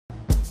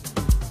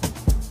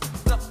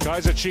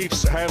KAIZER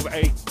Chiefs have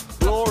a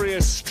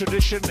glorious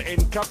tradition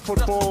in cup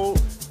football,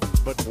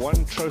 but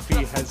one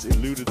trophy has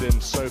eluded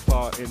them so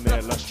far in their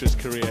illustrious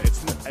career.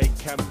 It's a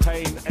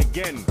campaign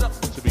again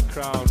to be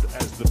crowned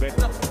as the best.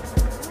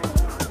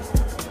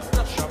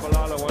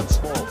 Shabalala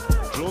once more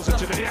draws it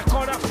to the near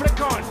corner,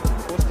 flick on.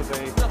 Of course, but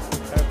they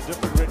have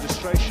different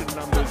registration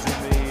numbers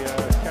in the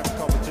cap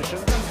competition.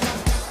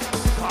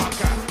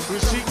 Parker,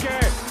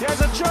 Rusike, he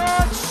has a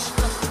chance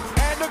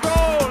and a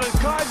goal, and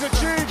KAIZER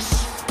Chiefs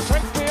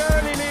take the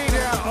early lead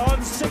here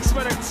on 6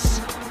 minutes.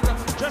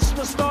 Just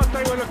the start,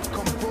 they were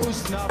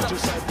composed enough to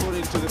side put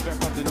into the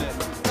back of the net.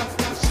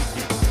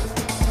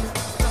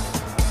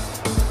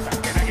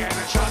 Back in again,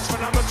 a chance for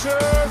number 2.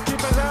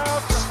 Keepers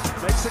out,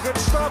 makes a good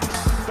stop,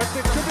 but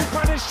it could be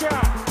punished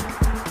here.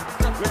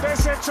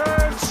 Adversaire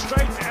turns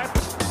straight at.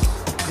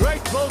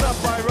 Great build-up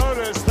by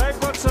Rollers. They've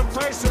got some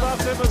pace about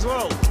them as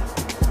well.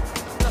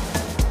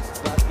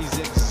 That is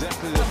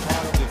exactly the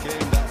part of the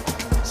game that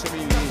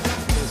seemingly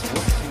is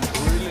working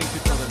brilliantly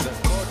for them. The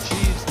coach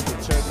Chiefs, the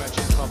third match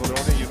in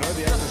Cameroon. You know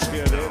the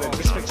atmosphere there. They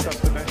just fixed up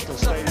the national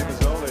stadium as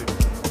well.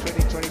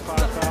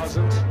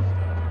 25,000.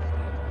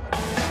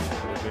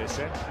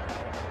 Adversaire.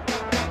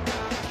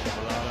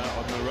 Shabalala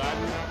on the run.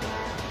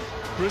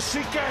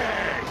 Rusike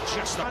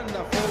just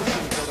under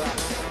fortune for that.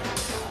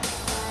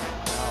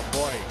 Oh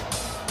boy.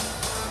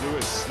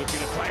 Lewis looking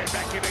to play it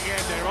back in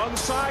again. They're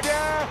onside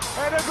here,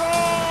 and a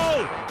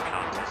goal!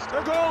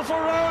 A goal for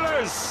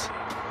Rollers.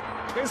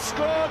 It's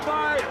scored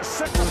by All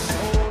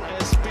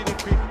speedy,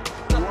 quick,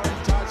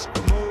 one-touch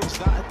moves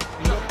that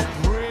look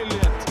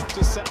brilliant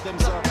to set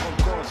themselves on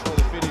course for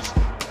the finish.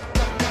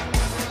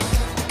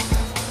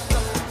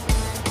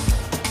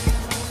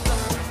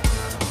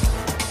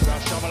 Now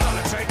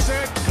Shabalala takes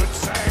it. Good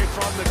save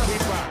from the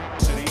keeper.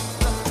 City.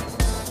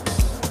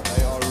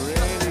 They are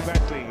really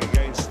battling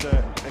against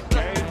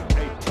again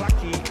a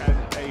plucky and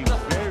a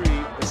very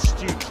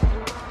astute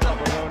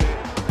Cameroon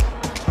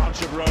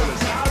Township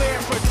Rollers. Now the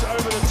effort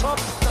over the top.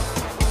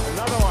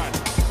 Another one.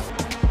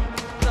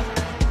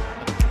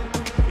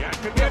 Yeah,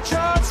 could be a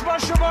chance.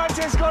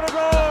 Mashamite's got a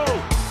goal.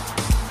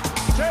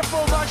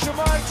 Careful,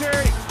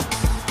 Mashamite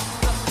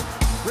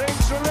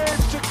brings relief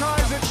to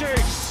KAIZER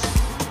Chiefs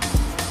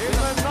in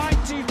the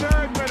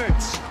 93rd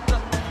minute.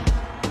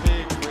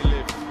 Big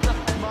relief.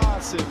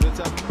 Massive. It's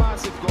a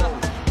massive goal.